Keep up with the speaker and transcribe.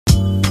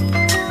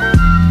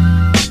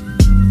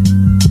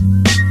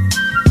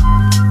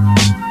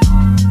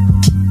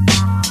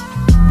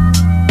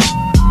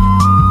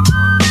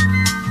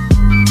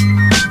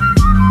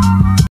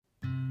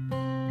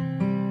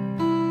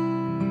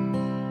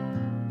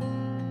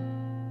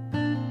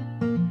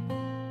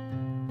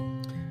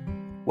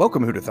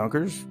Welcome, Huda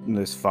Thunkers,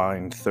 this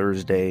fine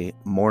Thursday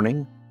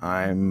morning.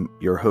 I'm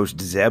your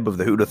host, Zeb, of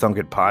the Huda Thunk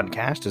It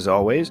podcast, as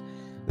always.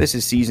 This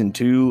is season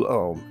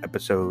 2,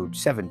 episode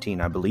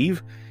 17, I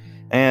believe.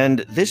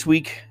 And this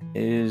week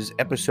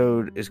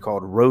episode is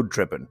called Road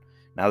Trippin'.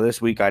 Now,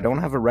 this week, I don't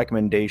have a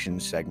recommendation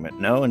segment.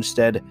 No,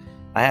 instead,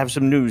 I have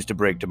some news to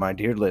break to my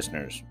dear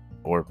listeners,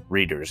 or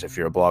readers if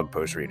you're a blog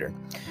post reader.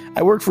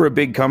 I work for a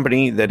big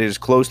company that is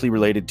closely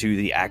related to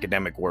the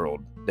academic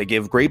world. They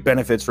give great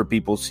benefits for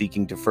people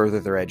seeking to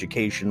further their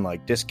education,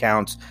 like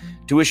discounts,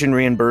 tuition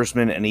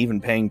reimbursement, and even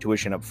paying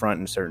tuition up front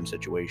in certain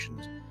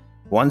situations.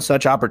 One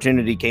such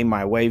opportunity came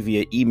my way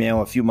via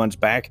email a few months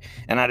back,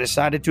 and I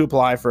decided to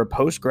apply for a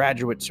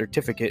postgraduate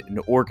certificate in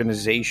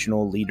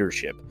organizational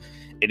leadership.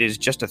 It's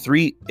just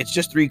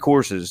three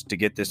courses to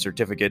get this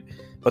certificate,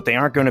 but they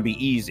aren't going to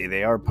be easy.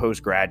 They are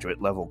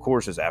postgraduate level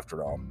courses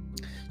after all.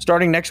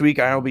 Starting next week,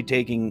 I'll be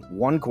taking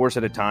one course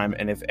at a time,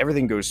 and if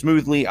everything goes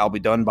smoothly, I'll be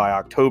done by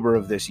October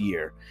of this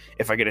year.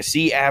 If I get a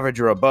C average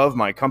or above,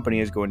 my company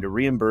is going to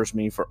reimburse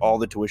me for all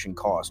the tuition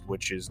cost,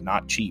 which is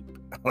not cheap.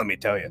 Let me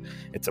tell you,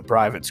 it's a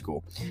private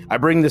school. I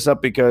bring this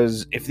up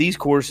because if these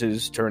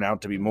courses turn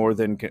out to be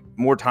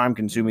more time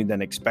consuming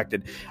than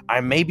expected, I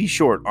may be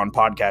short on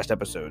podcast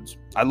episodes.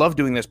 I love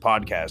doing this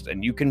podcast,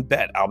 and you can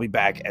bet I'll be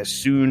back as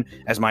soon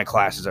as my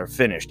classes are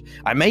finished.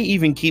 I may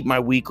even keep my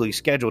weekly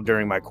schedule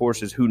during my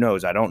courses. Who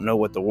knows? I don't know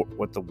what the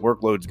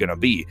workload's going to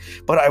be,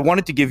 but I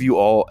wanted to give you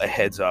all a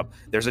heads up.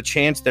 There's a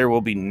chance there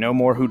will be no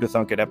more Huda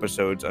Thunk It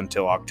episodes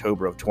until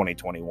October of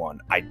 2021.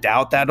 I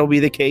doubt that'll be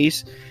the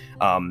case.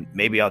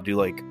 Maybe I'll do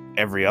like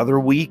every other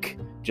week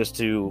just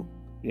to,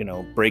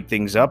 break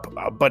things up.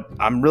 But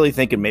I'm really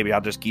thinking maybe I'll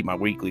just keep my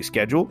weekly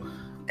schedule.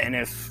 And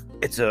if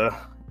it's a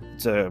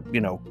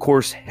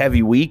course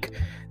heavy week,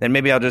 then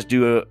maybe I'll just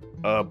do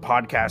a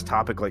podcast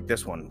topic like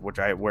this one,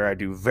 where I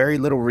do very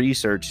little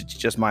research. It's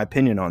just my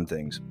opinion on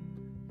things.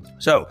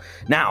 So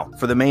now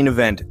for the main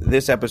event.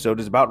 This episode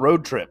is about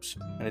road trips,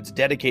 and it's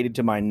dedicated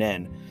to my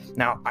Nen.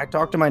 Now, I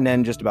talk to my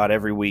Nen just about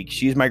every week.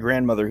 She's my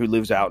grandmother who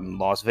lives out in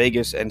Las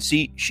Vegas, and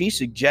she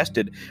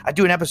suggested I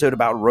do an episode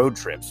about road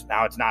trips.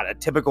 Now, it's not a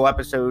typical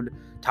episode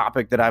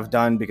topic that I've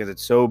done because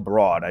it's so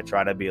broad. I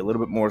try to be a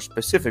little bit more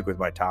specific with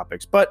my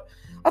topics, but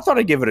I thought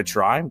I'd give it a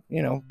try,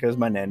 because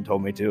my Nen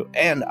told me to.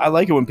 And I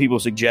like it when people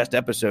suggest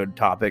episode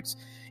topics,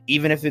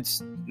 even if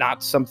it's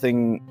not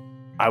something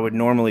I would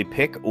normally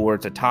pick, or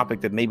it's a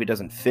topic that maybe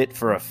doesn't fit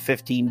for a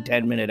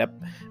 10 minute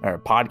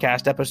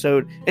podcast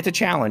episode. It's a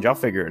challenge. I'll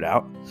figure it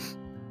out.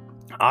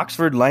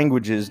 Oxford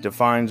Languages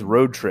defines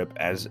road trip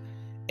as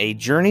a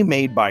journey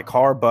made by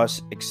car,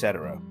 bus,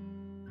 etc.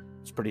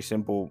 It's a pretty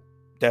simple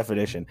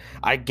definition.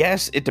 I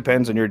guess it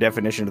depends on your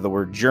definition of the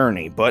word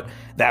journey, but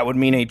that would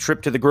mean a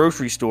trip to the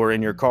grocery store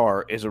in your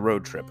car is a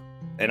road trip.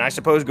 And I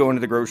suppose going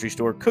to the grocery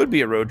store could be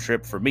a road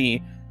trip for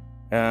me.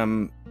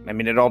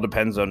 It all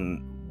depends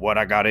on what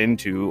I got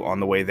into on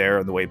the way there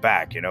or the way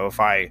back.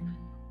 If I,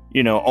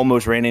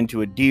 almost ran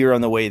into a deer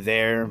on the way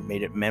there,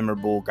 made it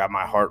memorable, got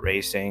my heart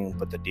racing,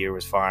 but the deer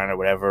was fine or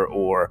whatever.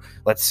 Or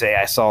let's say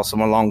I saw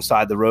someone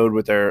alongside the road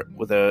with a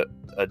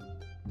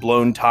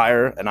blown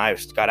tire and I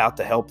got out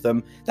to help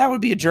them. That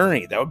would be a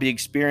journey. That would be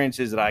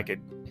experiences that I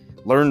could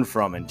learn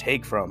from and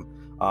take from.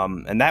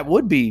 And that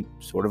would be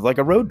sort of like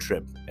a road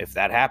trip if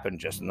that happened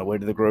just on the way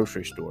to the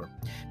grocery store.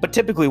 But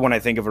typically when I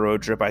think of a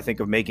road trip, I think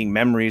of making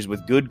memories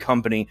with good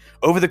company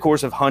over the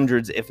course of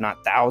hundreds, if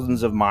not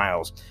thousands of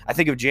miles. I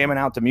think of jamming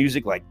out to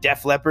music like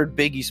Def Leppard,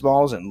 Biggie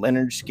Smalls, and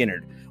Lynyrd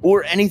Skynyrd,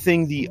 or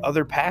anything the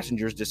other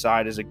passengers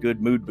decide is a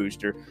good mood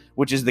booster,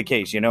 which is the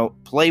case.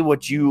 Play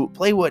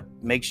what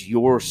makes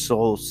your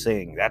soul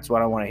sing. That's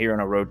what I want to hear on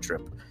a road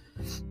trip.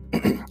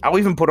 I'll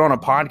even put on a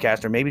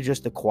podcast or maybe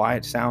just the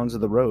quiet sounds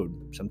of the road.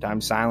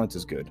 Sometimes silence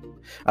is good.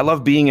 I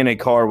love being in a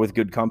car with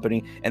good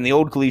company, and the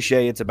old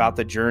cliche, it's about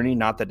the journey,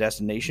 not the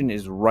destination,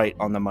 is right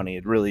on the money.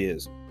 It really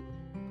is.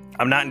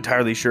 I'm not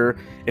entirely sure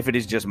if it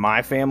is just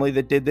my family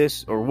that did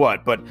this or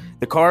what, but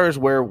the car is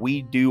where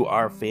we do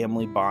our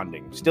family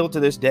bonding. Still to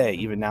this day,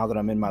 even now that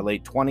I'm in my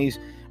late 20s,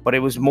 but it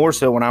was more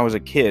so when I was a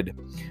kid.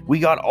 We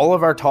got all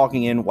of our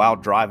talking in while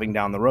driving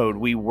down the road.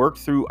 We worked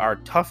through our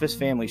toughest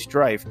family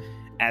strife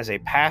as a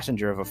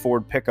passenger of a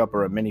Ford pickup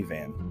or a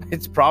minivan.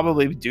 It's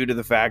probably due to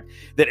the fact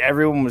that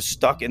everyone was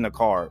stuck in the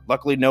car.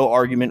 Luckily, no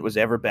argument was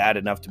ever bad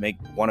enough to make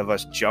one of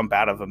us jump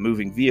out of a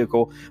moving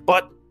vehicle,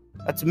 but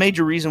that's a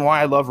major reason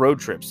why I love road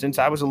trips. Since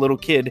I was a little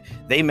kid,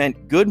 they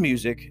meant good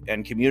music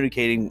and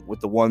communicating with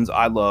the ones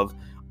I love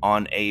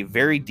on a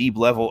very deep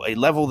level, a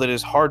level that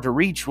is hard to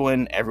reach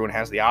when everyone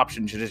has the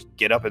option to just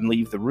get up and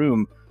leave the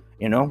room.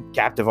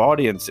 Captive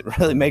audience. It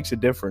really makes a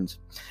difference.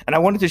 And I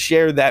wanted to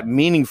share that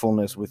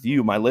meaningfulness with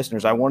you, my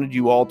listeners. I wanted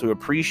you all to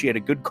appreciate a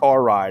good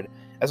car ride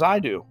as I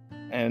do.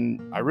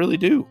 And I really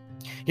do.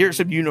 Here are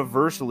some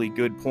universally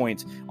good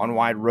points on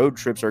why road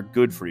trips are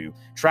good for you.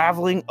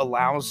 Traveling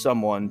allows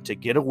someone to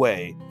get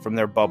away from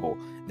their bubble.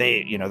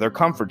 Their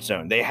comfort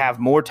zone. They have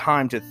more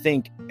time to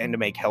think and to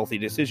make healthy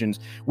decisions.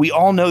 We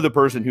all know the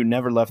person who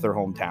never left their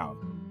hometown.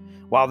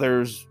 While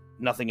there's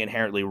nothing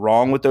inherently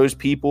wrong with those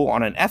people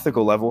on an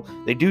ethical level.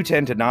 They do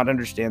tend to not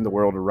understand the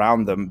world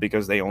around them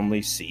because they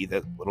only see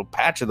that little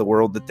patch of the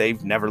world that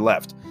they've never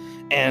left.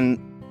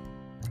 And,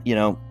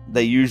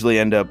 they usually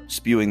end up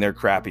spewing their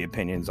crappy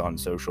opinions on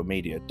social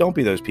media. Don't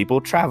be those people.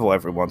 Travel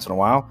every once in a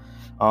while.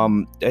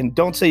 And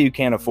don't say you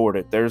can't afford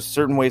it. There's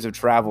certain ways of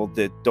travel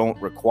that don't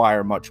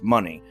require much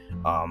money.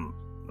 A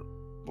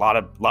lot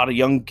of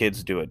young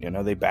kids do it.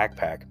 They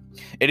backpack.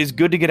 It is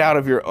good to get out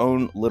of your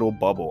own little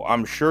bubble.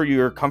 I'm sure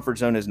your comfort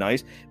zone is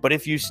nice, but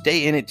if you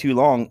stay in it too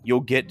long, you'll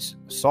get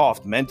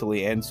soft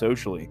mentally and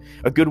socially.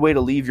 A good way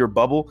to leave your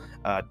bubble,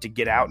 to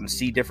get out and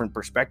see different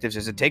perspectives,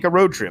 is to take a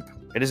road trip.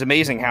 It is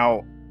amazing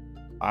how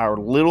our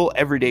little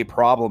everyday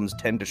problems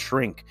tend to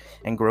shrink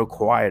and grow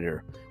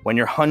quieter when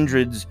you're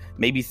hundreds,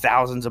 maybe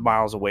thousands of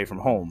miles away from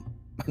home.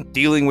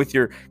 Dealing with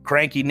your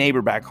cranky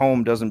neighbor back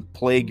home doesn't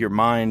plague your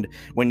mind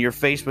when you're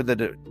faced with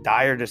the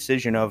dire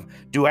decision of,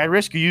 do I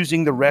risk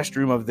using the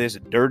restroom of this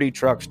dirty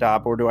truck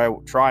stop, or do I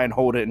try and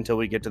hold it until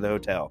we get to the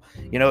hotel?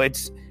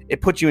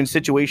 It puts you in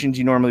situations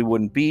you normally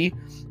wouldn't be.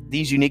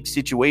 These unique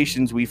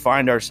situations we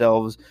find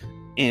ourselves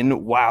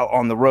in while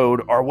on the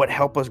road are what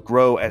help us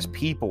grow as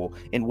people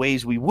in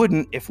ways we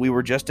wouldn't if we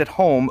were just at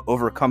home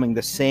overcoming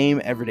the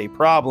same everyday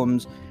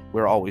problems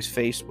we're always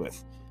faced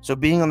with. So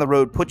being on the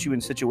road puts you in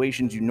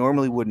situations you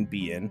normally wouldn't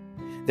be in.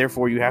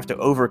 Therefore, you have to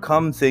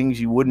overcome things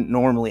you wouldn't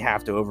normally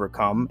have to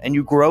overcome, and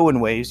you grow in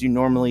ways you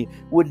normally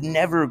would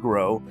never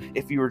grow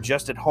if you were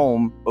just at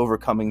home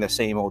overcoming the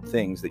same old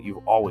things that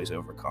you've always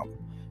overcome.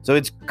 So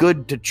it's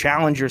good to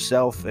challenge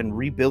yourself and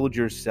rebuild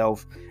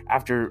yourself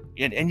after,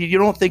 and you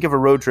don't think of a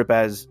road trip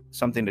as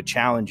something to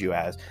challenge you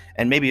as,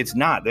 and maybe it's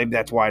not. Maybe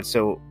that's why it's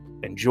so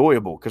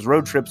enjoyable, because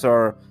road trips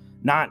are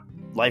not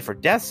life or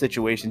death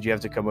situations you have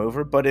to come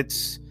over, but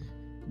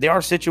they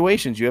are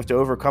situations you have to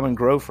overcome and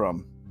grow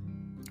from.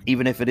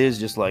 Even if it is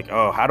just like,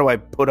 oh, how do I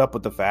put up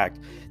with the fact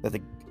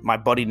that my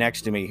buddy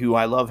next to me, who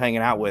I love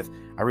hanging out with,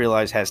 I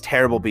realize has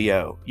terrible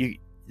BO.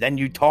 Then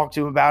you talk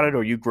to him about it,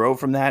 or you grow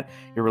from that.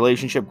 Your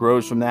relationship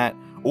grows from that.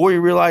 Or you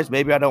realize,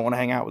 maybe I don't want to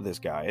hang out with this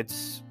guy.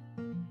 It's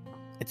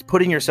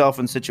putting yourself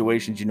in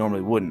situations you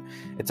normally wouldn't.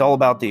 It's all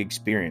about the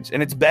experience.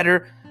 And it's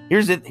better.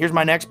 Here's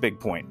my next big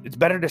point. It's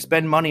better to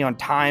spend money on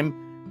time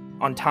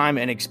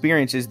and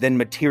experiences than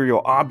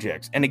material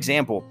objects. An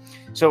example.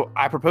 So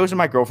I proposed to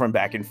my girlfriend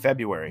back in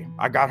February.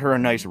 I got her a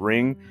nice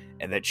ring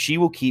and that she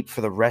will keep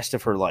for the rest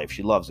of her life.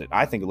 She loves it.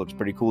 I think it looks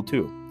pretty cool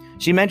too.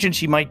 She mentioned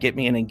she might get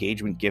me an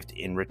engagement gift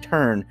in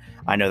return.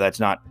 I know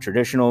that's not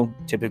traditional.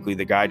 Typically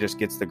the guy just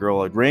gets the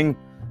girl a ring,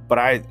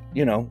 but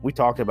we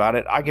talked about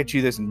it. I get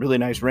you this really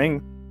nice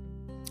ring.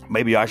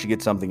 Maybe I should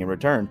get something in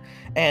return.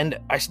 And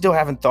I still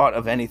haven't thought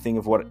of anything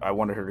of what I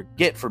wanted her to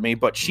get for me,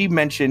 but she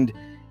mentioned,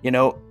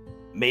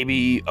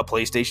 maybe a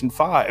PlayStation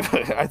 5.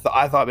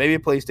 I thought maybe a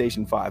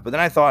PlayStation 5, but then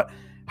I thought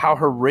how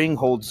her ring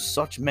holds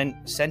such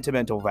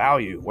sentimental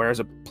value,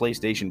 whereas a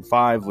PlayStation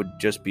 5 would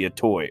just be a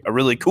toy. A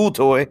really cool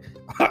toy,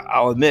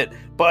 I'll admit,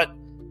 but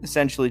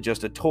essentially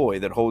just a toy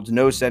that holds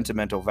no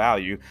sentimental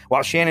value.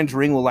 While Shannon's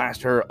ring will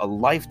last her a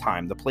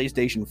lifetime, the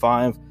PlayStation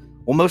 5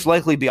 will most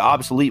likely be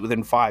obsolete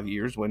within 5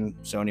 years when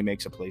Sony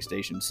makes a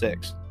PlayStation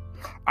 6.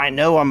 I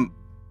know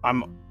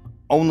I'm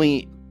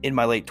only in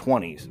my late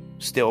 20s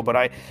still,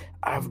 but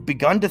I've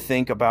begun to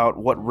think about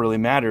what really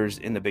matters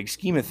in the big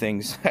scheme of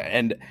things,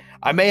 and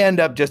I may end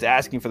up just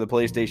asking for the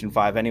PlayStation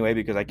 5 anyway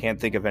because I can't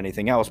think of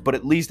anything else, but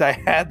at least I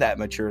had that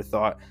mature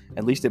thought.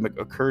 At least it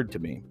occurred to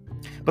me.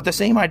 But the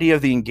same idea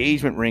of the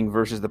engagement ring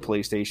versus the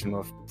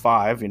PlayStation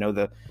 5,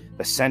 the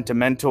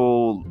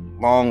sentimental,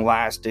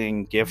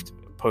 long-lasting gift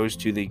opposed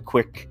to the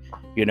quick,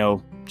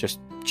 just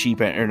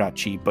cheap, or not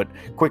cheap, but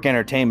quick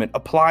entertainment,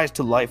 applies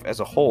to life as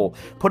a whole.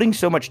 Putting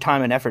so much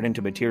time and effort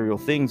into material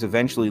things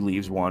eventually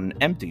leaves one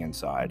empty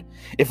inside.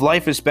 If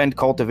life is spent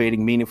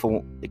cultivating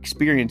meaningful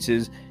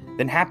experiences,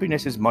 then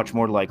happiness is much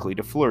more likely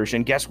to flourish.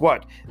 And guess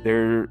what?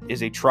 There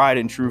is a tried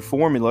and true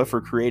formula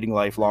for creating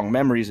lifelong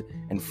memories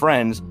and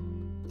friends: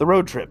 the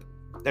road trip.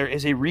 There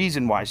is a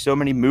reason why so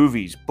many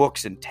movies,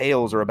 books, and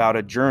tales are about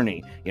a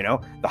journey.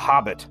 The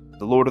Hobbit,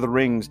 The Lord of the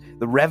Rings,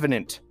 The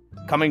Revenant,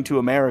 Coming to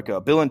America,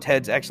 Bill and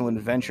Ted's Excellent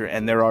Adventure,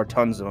 and there are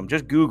tons of them.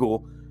 Just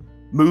Google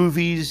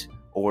movies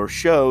or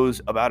shows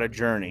about a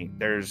journey.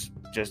 There's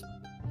just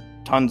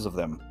tons of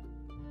them.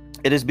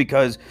 It is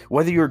because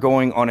whether you're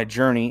going on a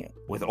journey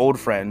with old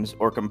friends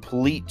or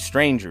complete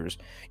strangers,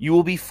 you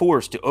will be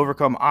forced to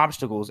overcome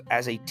obstacles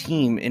as a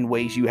team in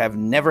ways you have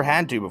never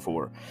had to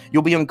before.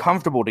 You'll be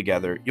uncomfortable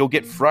together, you'll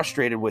get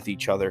frustrated with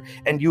each other,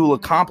 and you will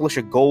accomplish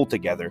a goal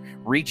together,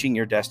 reaching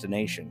your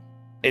destination.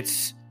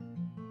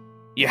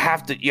 You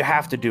have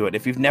to do it.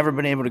 If you've never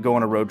been able to go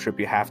on a road trip,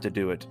 you have to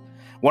do it.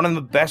 One of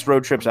the best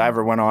road trips I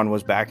ever went on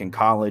was back in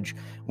college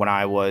when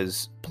I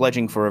was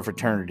pledging for a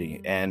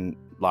fraternity. And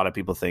a lot of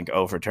people think,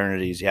 oh,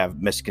 fraternities, you have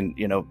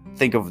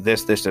think of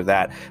this or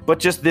that. But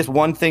just this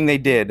one thing they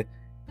did,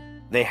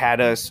 they had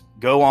us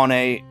go on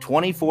a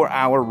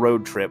 24-hour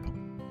road trip,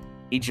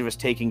 each of us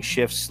taking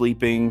shifts,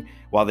 sleeping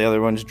while the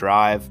other ones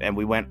drive. And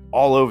we went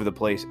all over the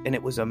place, and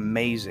it was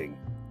amazing.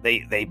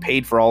 They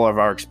paid for all of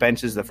our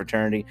expenses, the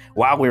fraternity,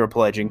 while we were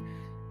pledging.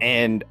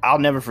 And I'll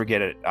never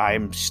forget it. I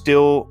lived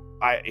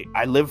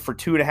for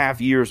 2.5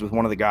 years with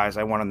one of the guys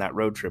I went on that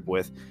road trip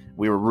with.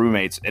 We were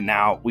roommates, and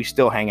now we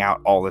still hang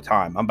out all the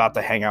time. I'm about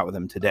to hang out with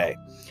him today.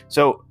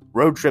 So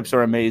road trips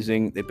are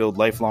amazing. They build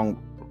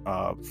lifelong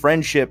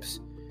friendships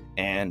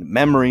and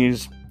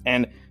memories.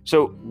 And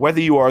so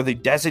whether you are the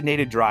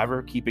designated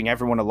driver keeping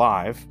everyone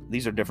alive,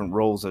 these are different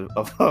roles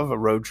of a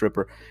road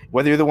tripper,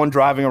 whether you're the one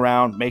driving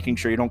around making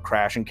sure you don't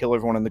crash and kill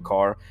everyone in the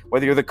car,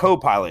 whether you're the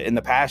co-pilot in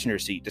the passenger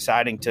seat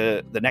deciding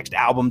to the next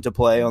album to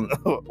play on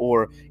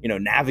or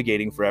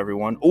navigating for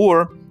everyone,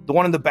 or the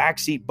one in the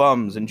backseat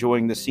bums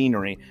enjoying the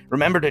scenery,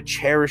 remember to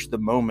cherish the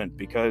moment,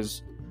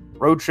 because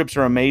road trips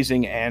are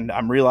amazing. And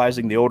I'm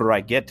realizing the older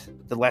I get,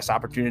 the less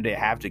opportunity I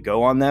have to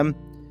go on them.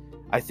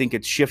 I think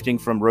it's shifting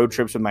from road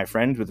trips with my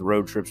friends with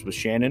road trips with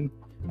Shannon.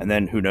 And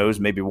then who knows,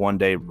 maybe one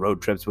day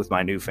road trips with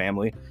my new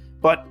family.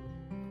 But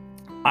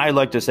I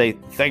like to say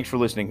thanks for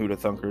listening, Huda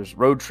Thunkers.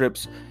 Road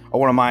trips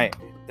are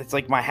it's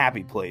like my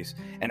happy place.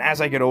 And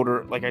as I get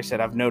older, like I said,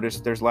 I've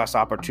noticed there's less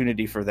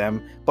opportunity for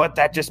them. But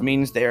that just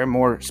means they're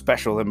more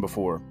special than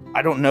before.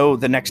 I don't know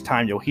the next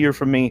time you'll hear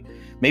from me.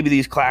 Maybe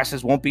these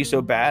classes won't be so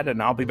bad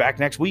and I'll be back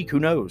next week. Who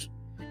knows?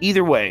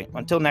 Either way,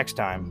 until next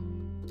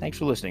time, thanks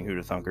for listening,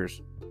 Huda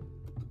Thunkers.